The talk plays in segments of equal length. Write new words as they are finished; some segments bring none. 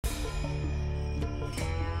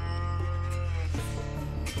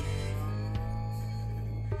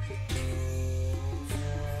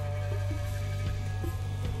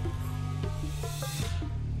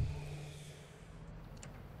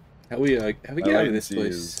How we get out of this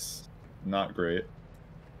place? Is not great.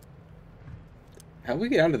 How we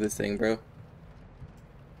get out of this thing, bro?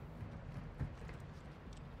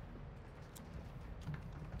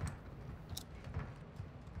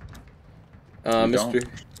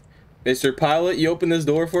 Mr. Pilot, you open this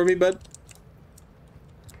door for me, bud?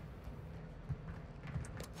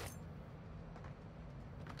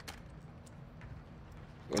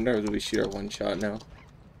 I wonder if we shoot our one shot now.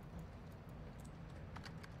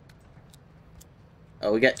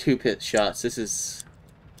 Oh, we got 2 pit shots. This is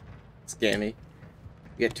scammy.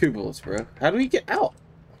 We got 2 bullets, bro. How do we get out?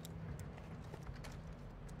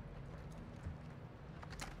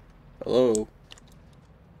 Hello?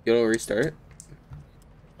 You don't restart?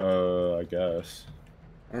 I guess.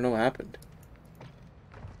 I don't know what happened.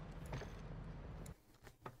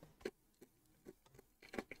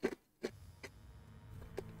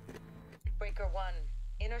 Breaker 1,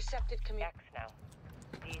 intercepted command. X now.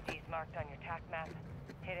 DZ's marked on your TAC map.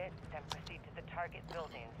 Hit it, then proceed to the target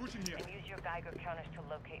buildings. And use your Geiger counters to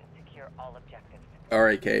locate and secure all objectives.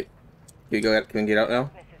 Alright, Kate. Can we get out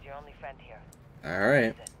now? This is your only friend here.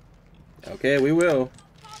 Alright. Okay, we will.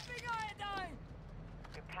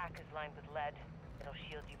 Your pack is lined with lead. It'll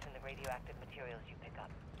shield you from the radioactive materials you pick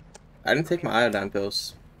up. I didn't take my iodine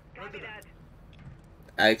pills. Copy that.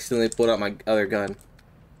 I accidentally pulled out my other gun.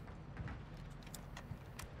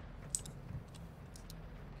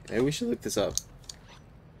 Maybe we should look this up.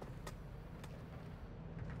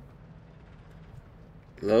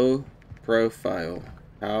 Low profile.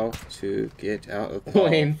 How to get out of the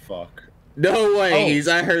plane. Oh, fuck. No ways,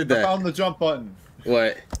 I heard that. I found the jump button.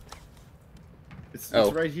 What? It's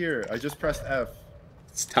right here. I just pressed F.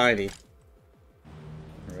 It's tiny.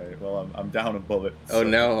 Alright, well, I'm down a bullet. Oh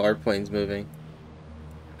no, our plane's moving.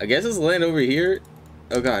 I guess it's land over here.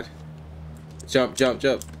 Oh god. Jump, jump,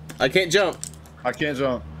 jump. I can't jump. I can't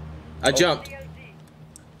jump. I jumped.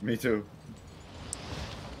 Me too.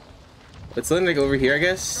 Let's land like over here, I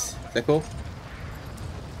guess. Is that cool?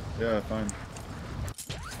 Yeah, fine.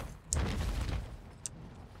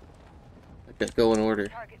 Let's go in order.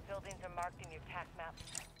 Target buildings are marked in your TAC map.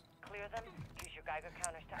 Clear them. Use your Geiger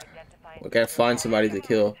counters to identify. We gotta find somebody to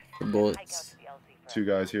kill for bullets. 2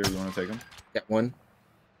 guys here. You want to take them? Got 1.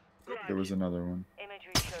 There was another one.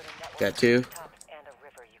 Got 2.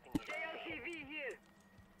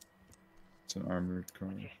 It's an armored car.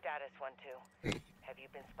 What's your status, 1-2? Have you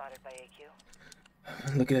been spotted by AQ?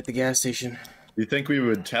 I'm looking at the gas station. You think we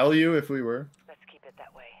would tell you if we were? Let's keep it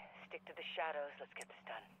that way. Stick to the shadows. Let's get this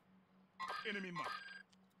done. Enemy mark.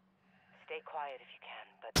 Stay quiet if you can,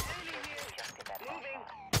 but make sure you just get that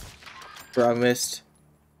bomb. Bro, I missed.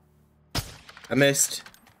 I missed.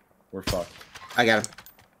 We're fucked. I got him.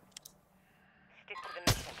 Stick to the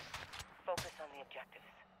mission. Focus on the objectives.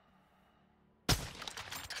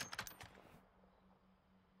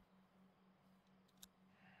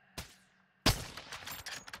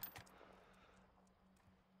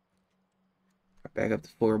 Back up to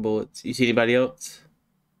 4 bullets. You see anybody else?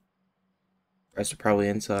 Rest are probably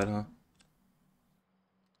inside, huh?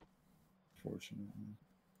 Fortunately.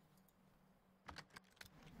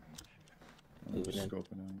 Moving in.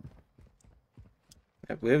 Scoping out.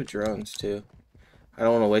 Yeah, we have drones too. I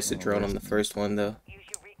don't want to waste a drone on the first one though. Use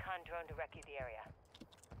your recon drone to recce the area.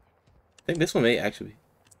 I think this one may actually be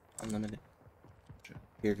unlimited. Sure.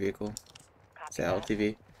 Your vehicle. It's Copy that.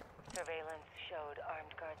 LTV. Surveillance showed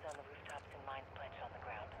armed guards on the rooftops and mines pledged on the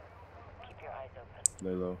ground. Keep your eyes open.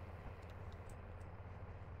 Lay low.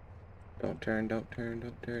 Don't turn, don't turn,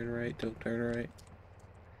 don't turn right, don't turn right.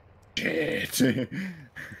 Shit!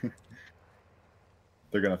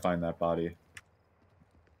 They're gonna find that body.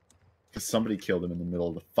 Because somebody killed him in the middle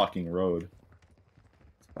of the fucking road.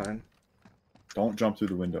 It's fine. Don't jump through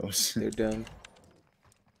the windows. They're dumb.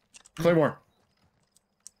 Claymore!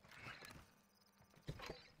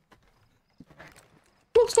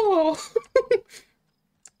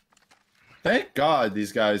 Thank God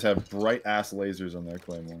these guys have bright ass lasers on their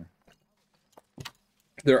Claymore.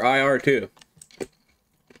 They're IR too.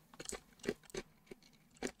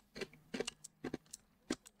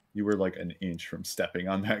 You were like an inch from stepping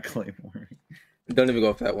on that Claymore. Don't even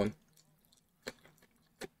go for that one.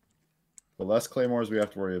 The less Claymores we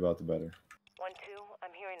have to worry about, the better. 1-2,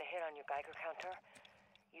 I'm hearing a hit on your Geiger counter.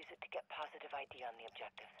 Use it to get positive ID on the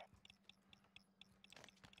objective.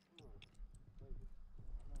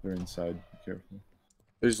 They're inside. Be careful.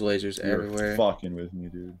 There's lasers You're everywhere. fucking with me,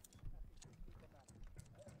 dude.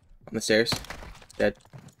 On the stairs. Dead.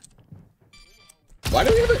 Why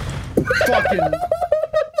do we have it? Fucking.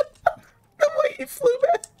 Wait, it flew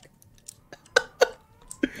back.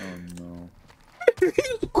 Oh no.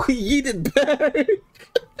 He yeeted back.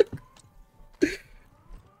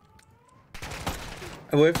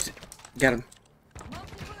 I whiffed. Got him.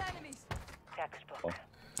 Multiple enemies. Textbook. Oh.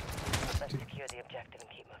 Let's secure the objective and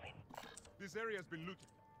keep moving. This area has been looted.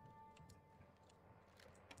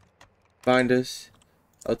 Find us.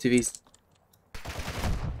 LTVs.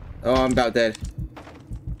 Oh, I'm about dead.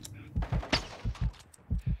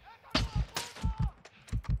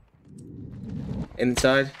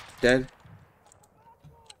 Inside. Dead.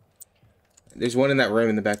 There's one in that room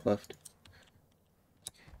in the back left.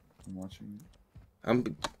 I'm watching.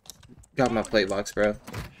 I'm got my plate box, bro.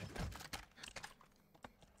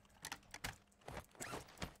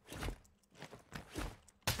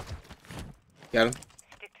 Got him.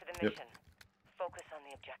 Stick to the mission. Focus on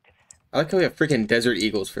the objectives. I like how we have freaking desert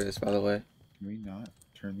eagles for this, by the way. Can we not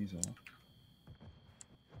turn these off?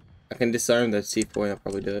 I can disarm the C4 and I'll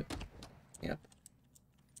probably do it. Yep.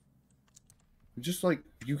 Just like,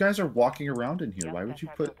 you guys are walking around in here. Yep, Why would that's you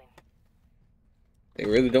our put... building. They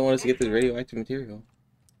really don't want us to get this radioactive material.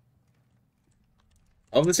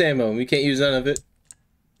 All this ammo, we can't use none of it.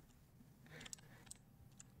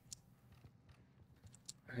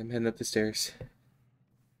 I'm heading up the stairs.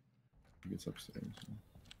 It's upstairs.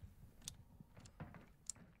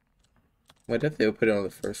 Well, I definitely would put it on the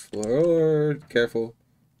first floor. Or careful.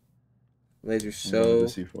 Laser so.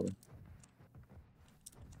 C4.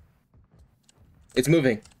 It's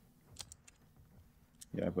moving.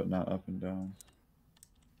 Yeah, but not up and down.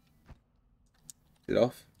 Is it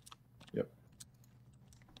off? Yep.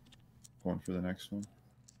 Going for the next one.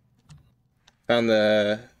 Found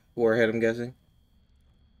the warhead, I'm guessing.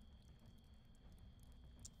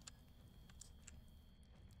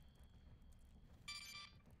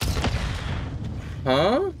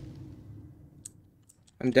 Huh?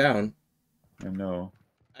 I'm down. I know.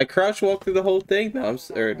 I crouch walked through the whole thing. No,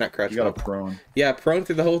 or not crouch You got a walk. prone. Yeah, prone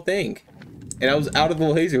through the whole thing. And I was out of the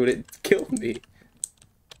laser when it killed me.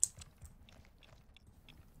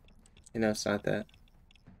 You know, it's not that.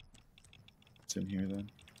 It's in here then.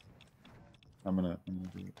 I'm gonna do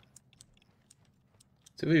it.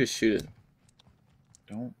 So we just shoot it.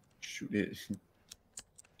 Don't shoot it.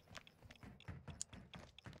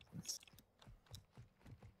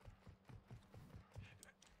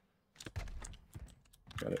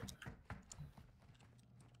 Got it.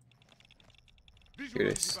 Visual Here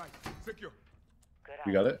it is. device. Secure. Good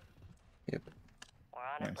You eye. got it? Yep. We're on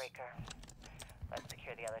a Nice. breaker. Let's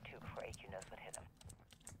secure the other two before AQ knows what hit him.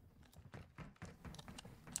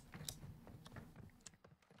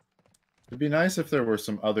 It'd be nice if there were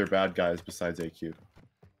some other bad guys besides AQ.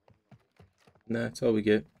 Nah, that's all we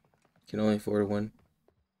get. Can only afford one.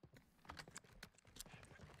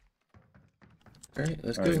 Alright,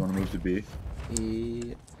 let's Alright, you go. want to move to B?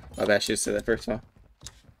 Yeah. My bad, I should have said that first time.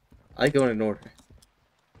 I like going in order.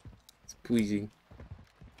 It's pleasing.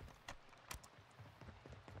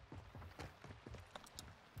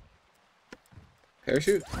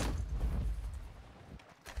 Parachute?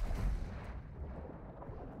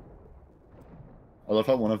 I love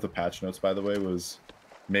how one of the patch notes, by the way, was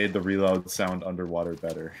made the reload sound underwater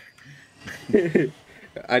better.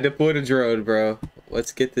 I deployed a drone, bro.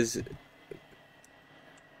 Let's get this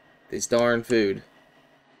darn food.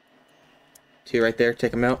 Two right there,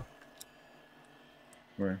 take them out.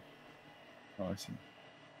 Where? Oh, I see.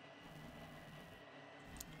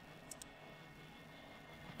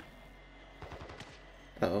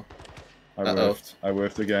 Uh-oh. I Uh-oh. whiffed. I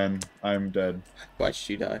whiffed again. I'm dead. Watched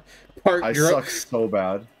you die. Park I drone. suck so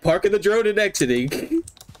bad. Parking the drone and exiting.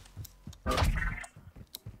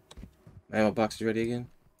 Ammo box is ready again.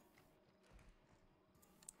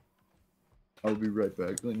 I'll be right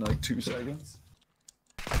back in like 2 seconds.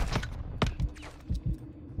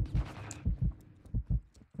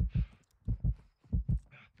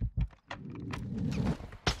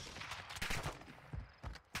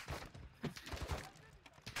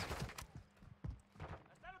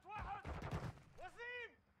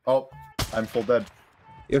 Oh, I'm full dead.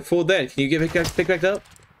 You're full dead. Can you get pick back up?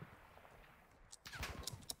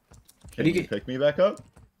 Can you you get- pick me back up?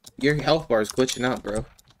 Your health bar is glitching out, bro. One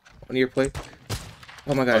of your plate.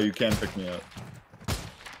 Oh my Oh, god. you can pick me up.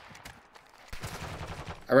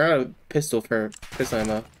 I ran out of pistol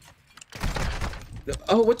ammo.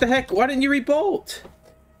 Oh, what the heck? Why didn't you rebolt?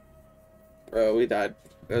 Bro, we died.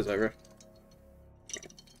 That was over.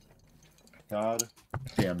 God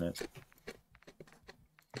damn it.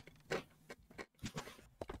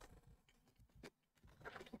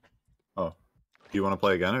 Oh. Do you want to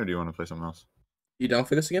play again or do you want to play something else? You down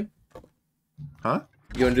for this again? Huh?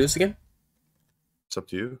 You want to do this again? It's up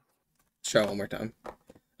to you. Let's try it one more time.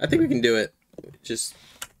 I think we can do it. Just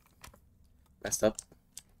messed up.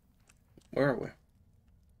 Where are we?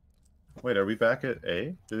 Wait, are we back at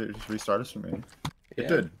A? Did it just restart us from A? It Yeah.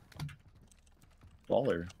 did.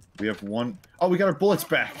 Baller. We have one. Oh, we got our bullets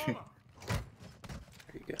back. There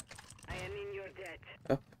you go. I am in your debt.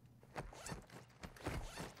 Up.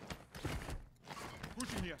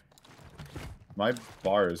 Pushing here. My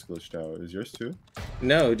bar is glitched out. Is yours too?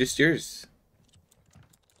 No, just yours.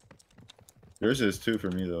 Yours is too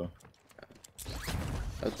for me though.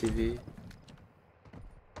 LTV.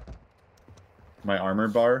 My armor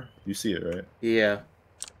bar. You see it, right? Yeah.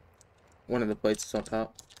 One of the plates is on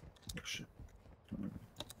top. Oh, shit.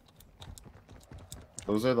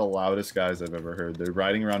 Those are the loudest guys I've ever heard. They're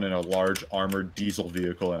riding around in a large armored diesel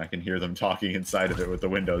vehicle, and I can hear them talking inside of it with the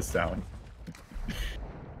windows down.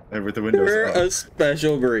 And with the windows They're up. a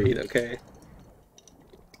special breed, okay?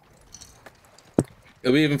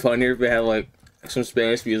 It'd be even funnier if we had like some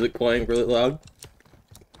Spanish music playing really loud.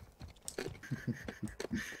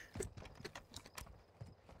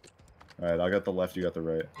 Alright, I got the left, you got the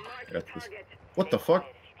right. I got this. Target. What the Stay fuck?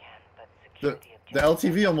 quiet if you can, but secure The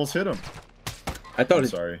objective. LTV almost hit him. I thought I'm it,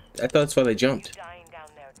 sorry. I thought that's why they jumped. Dying down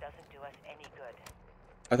there doesn't do us any good.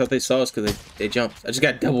 I thought they saw us because they jumped. I just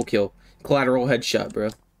got double kill. Collateral headshot, bro.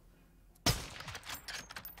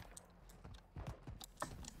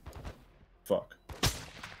 Fuck.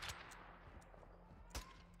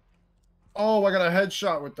 Oh, I got a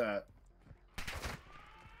headshot with that.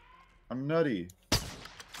 I'm nutty.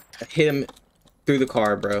 I hit him through the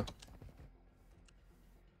car, bro.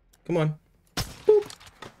 Come on. Boop.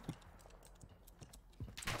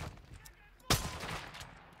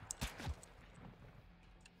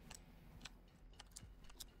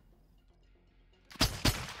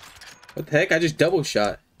 What the heck? I just double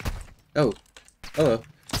shot. Oh. Hello.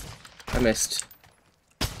 I missed.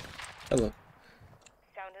 Hello.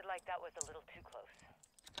 Sounded like that was a little too close.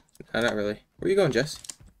 No, not really. Where you going, Jess?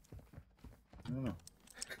 I don't know.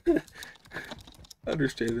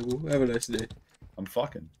 Understandable. Have a nice day. I'm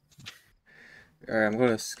fucking. Alright, I'm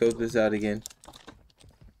gonna scope this out again.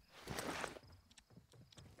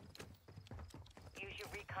 Use your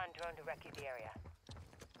recon drone to recce the area.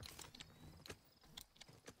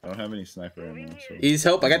 I don't have any sniper ammo, so. Ease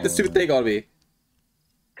help. I got this stupid thing on me.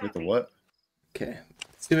 Get the what? Okay.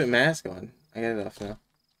 Stupid mask on. I got it off now.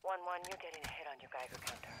 1-1, you're getting a hit on your Geiger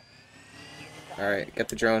counter. Use it to Alright, got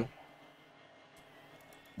the drone.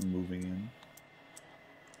 I'm moving in.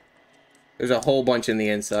 There's a whole bunch in the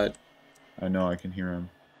inside. I know, I can hear him.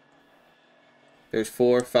 There's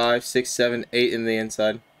 4, 5, 6, 7, 8 in the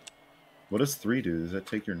inside. What does 3 do? Does that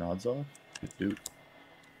take your nods off? It do.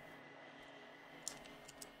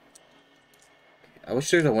 I wish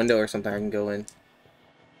there's a window or something I can go in.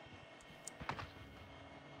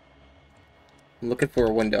 I'm looking for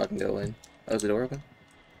a window I can go in. Oh, is the door open?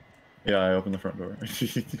 Yeah, I opened the front door.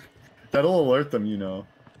 That'll alert them, you know.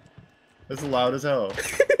 That's loud as hell.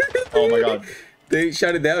 Oh my god. They ain't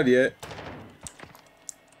shut it down yet.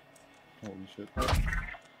 Holy shit.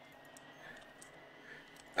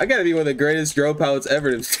 I gotta be one of the greatest drone pilots ever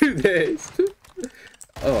in 2 days.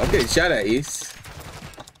 Oh, I'm getting shot at, East.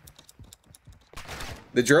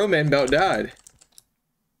 The drone man about died.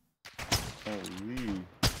 Holy.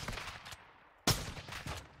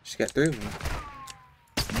 Just got through.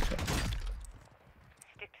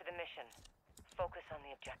 stick to the mission. Focus on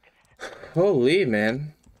the objectives. Holy,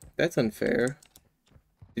 man. That's unfair.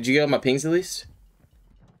 Did you get all my pings at least?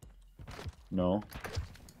 No.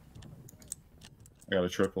 I got a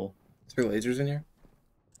triple. Is there lasers in here?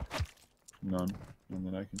 None. None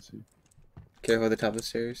that I can see. Careful at the top of the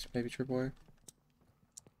stairs. Maybe tripwire.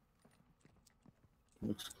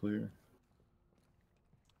 Looks clear.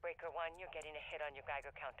 Breaker 1, you're getting a hit on your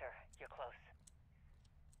Geiger counter. You're close.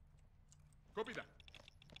 Copy that.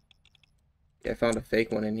 Yeah, I found a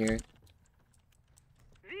fake one in here.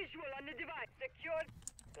 Visual on the device. Secured.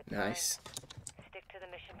 Good Nice. sign. Stick to the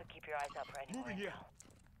mission, but keep your eyes out for any more Moving here. intel.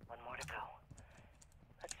 One more to go.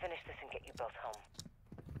 Let's finish this and get you both home.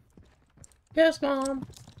 Yes, Mom.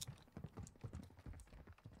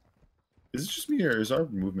 Is it just me or is our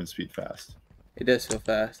movement speed fast? It does feel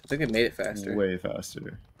fast. I think it made it faster. Way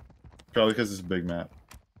faster. Probably because it's a big map.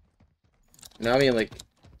 No, I mean, like,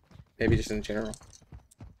 maybe just in general.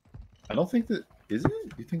 I don't think that... Is it?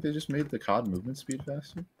 You think they just made the COD movement speed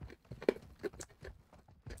faster?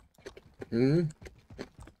 Hmm.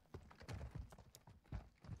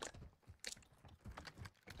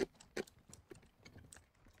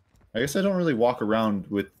 I guess I don't really walk around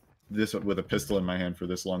with this with a pistol in my hand for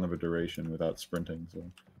this long of a duration without sprinting, so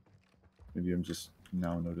maybe I'm just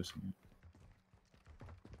now noticing it.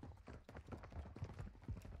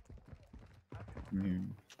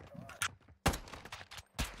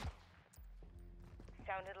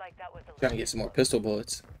 Sounded like that was a Trying to get some more pistol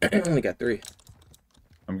bullets. Only got 3.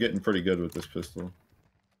 I'm getting pretty good with this pistol.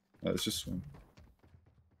 Let's just swing.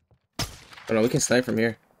 Oh no, we can snipe from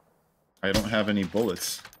here. I don't have any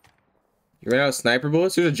bullets. You ran out of sniper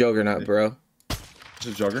bullets? There's a juggernaut, bro.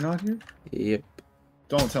 There's a juggernaut here? Yep.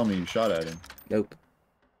 Don't tell me you shot at him. Nope.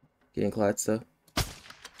 Getting clats though.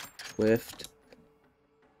 Whiffed.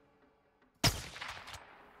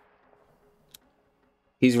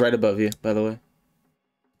 He's right above you, by the way.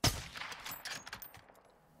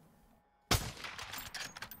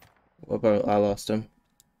 What about I lost him?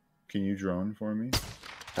 Can you drone for me?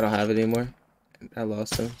 I don't have it anymore. I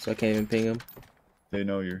lost him, so I can't even ping him. They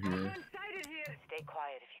know you're here. Stay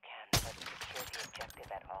quiet if you can, but secure the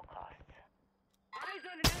objective at all costs.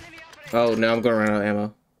 Oh, now I'm gonna run out of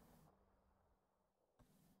ammo.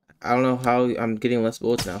 I don't know how I'm getting less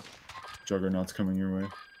bullets now. Juggernaut's coming your way.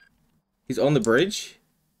 He's on the bridge?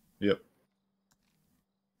 Yep.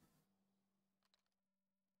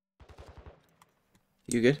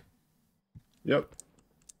 You good? Yep.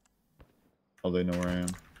 Oh, they know where I am.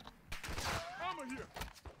 Armor here.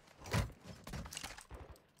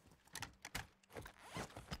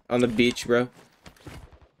 On the beach, bro.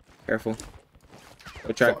 Careful.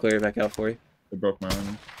 I'll try to clear it back out for you. They broke my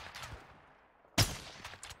armor.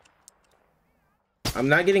 I'm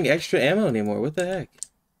not getting extra ammo anymore. What the heck?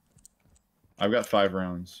 I've got 5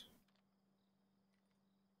 rounds.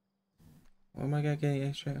 Why am I not getting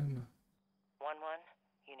extra ammo? 1-1,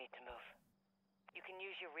 you need to move. You can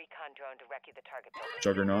use your recon drone to recce the target building.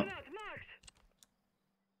 Juggernaut.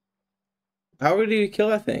 How did you kill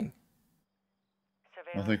that thing?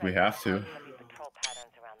 I don't think we have to. Patrol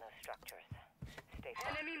patterns around those structures. Stay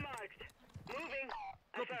focused. Enemy marked. Moving.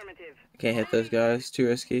 Affirmative. Can't hit those guys. Too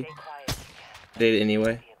risky. Stay quiet if you can. Did it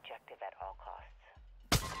anyway. The objective at all costs.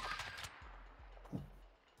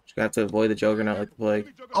 Just gonna have to avoid the juggernaut like the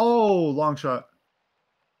plague. Oh, long shot.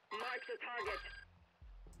 Mark the target.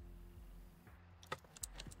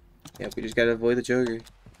 Yep, we just gotta avoid the jogger. Enemy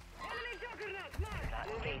juggernaut marked. Not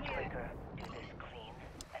engage quicker. Do this clean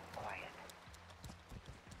and quiet.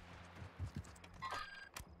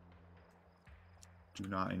 Do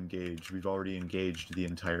not engage. We've already engaged the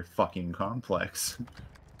entire fucking complex.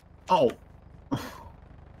 Oh!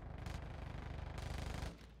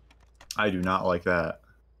 I do not like that.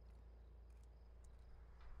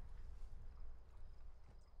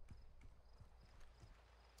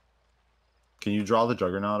 Can you draw the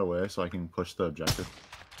juggernaut away so I can push the objective?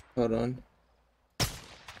 Hold on.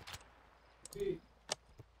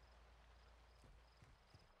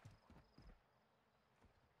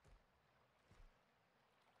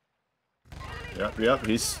 Yep,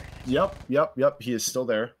 he's... Yep, he is still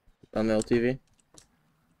there. On the LTV.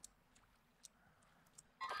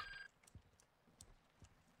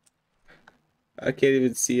 I can't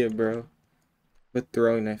even see it, bro. With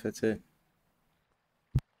throwing knife, that's it.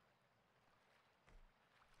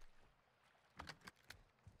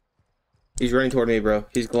 He's running toward me, bro.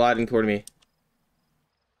 He's gliding toward me.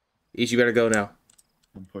 Each, you better go now.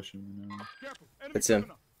 I'm pushing him now. Careful. Enemy That's him.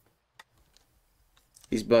 juggernaut.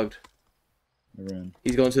 He's bugged. I ran.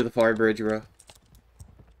 He's going to the far bridge, bro.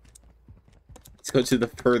 He's going to the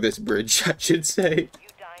furthest bridge, I should say. You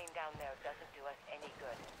dying down there doesn't do us any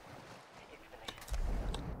good. Stick to the mission.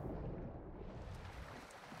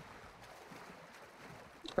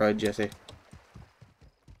 Alright, Jesse.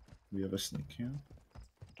 We have a sneak cam.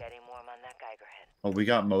 Getting warm on that Geiger head. Oh, we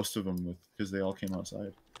got most of them with because they all came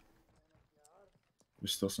outside.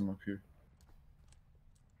 There's still some up here.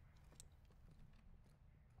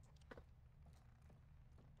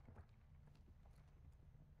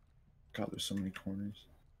 God, there's so many corners.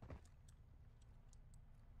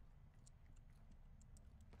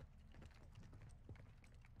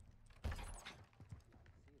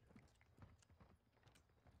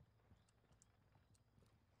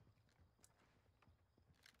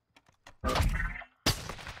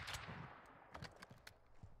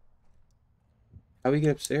 How do we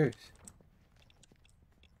get upstairs?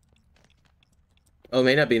 Oh, it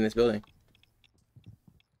may not be in this building.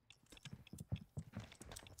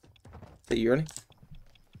 Is that you running?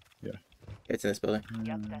 Yeah. It's in this building.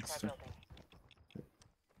 Yep, that's our building.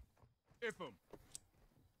 FM.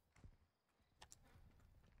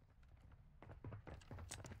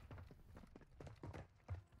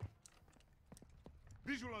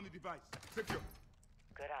 Visual on the device. Secure.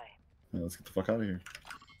 Good eye. Yeah, let's get the fuck out of here.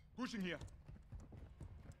 Pushing here.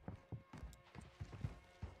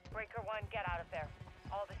 Breaker 1, get out of there.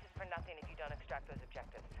 All this is for nothing if you don't extract those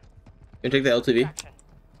objectives. You take the LTV? Action.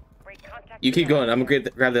 Break contact. You keep going. I'm gonna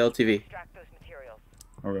grab the LTV. Extract those materials.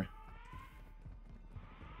 Okay.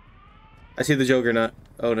 I see the juggernaut.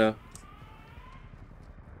 Oh no.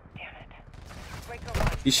 Damn it. Breaker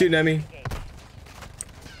 1, He's shooting at me.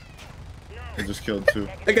 I just killed 2.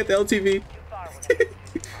 I got the LTV.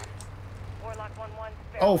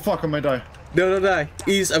 Oh fuck, I might die. No, don't die.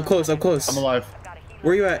 Ease, I'm close, I'm close. I'm alive.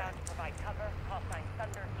 Where you at?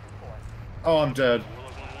 Oh, I'm dead.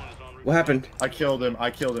 What happened? I killed him,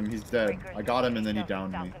 he's dead. I got him and then he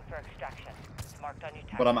downed me.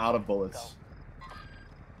 But I'm out of bullets.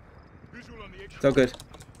 It's all good.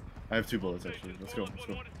 I have 2 bullets actually. Let's go,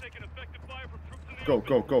 Go,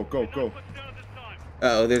 go, go, go, go.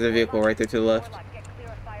 Uh oh, there's a vehicle right there to the left.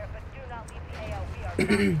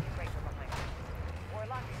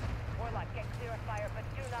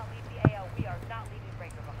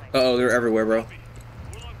 Uh oh, they're everywhere, bro.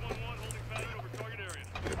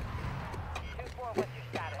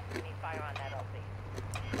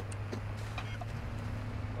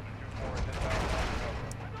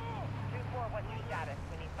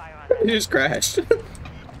 He just crashed.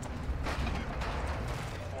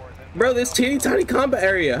 Bro, this teeny tiny combat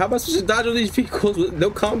area. How am I supposed to dodge all these vehicles with no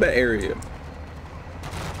combat area?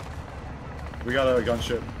 We got a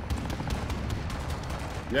gunship.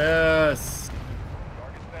 Yes!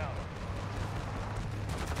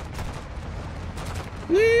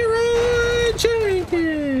 Leroy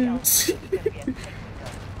Jenkins!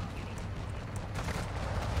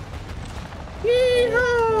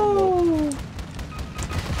 Yeehaw!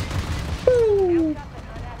 Woo!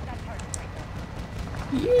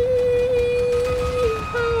 Yeehaw!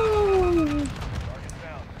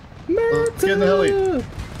 Let's get in the heli.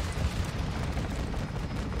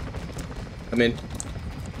 I'm in.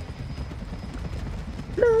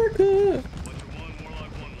 America!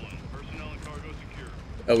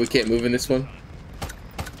 Oh, we can't move in this one?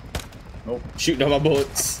 Nope. Shooting all my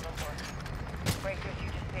bullets.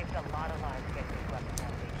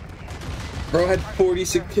 Bro had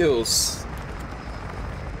 46 kills.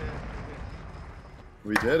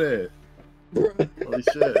 We did it. Holy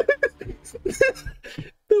shit.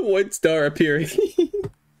 The 1 star appearing. You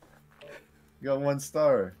got 1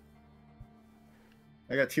 star.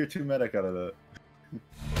 I got tier 2 medic out of that.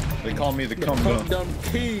 They call me the cum-dum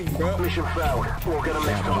king, bro. Mission failed. We'll get them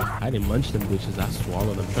next time. I didn't munch them bitches. I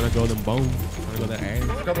swallowed them. Trying to go them bones. Trying to go that ass.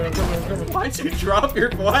 I'm coming. Why'd you drop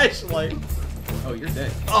your flashlight? Oh, you're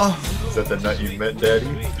dead. Oh. Is that the nut you met, Daddy?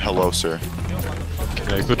 Hello, sir.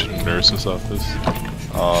 Can I go to the nurse's office?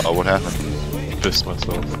 What happened? Pissed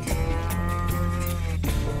myself.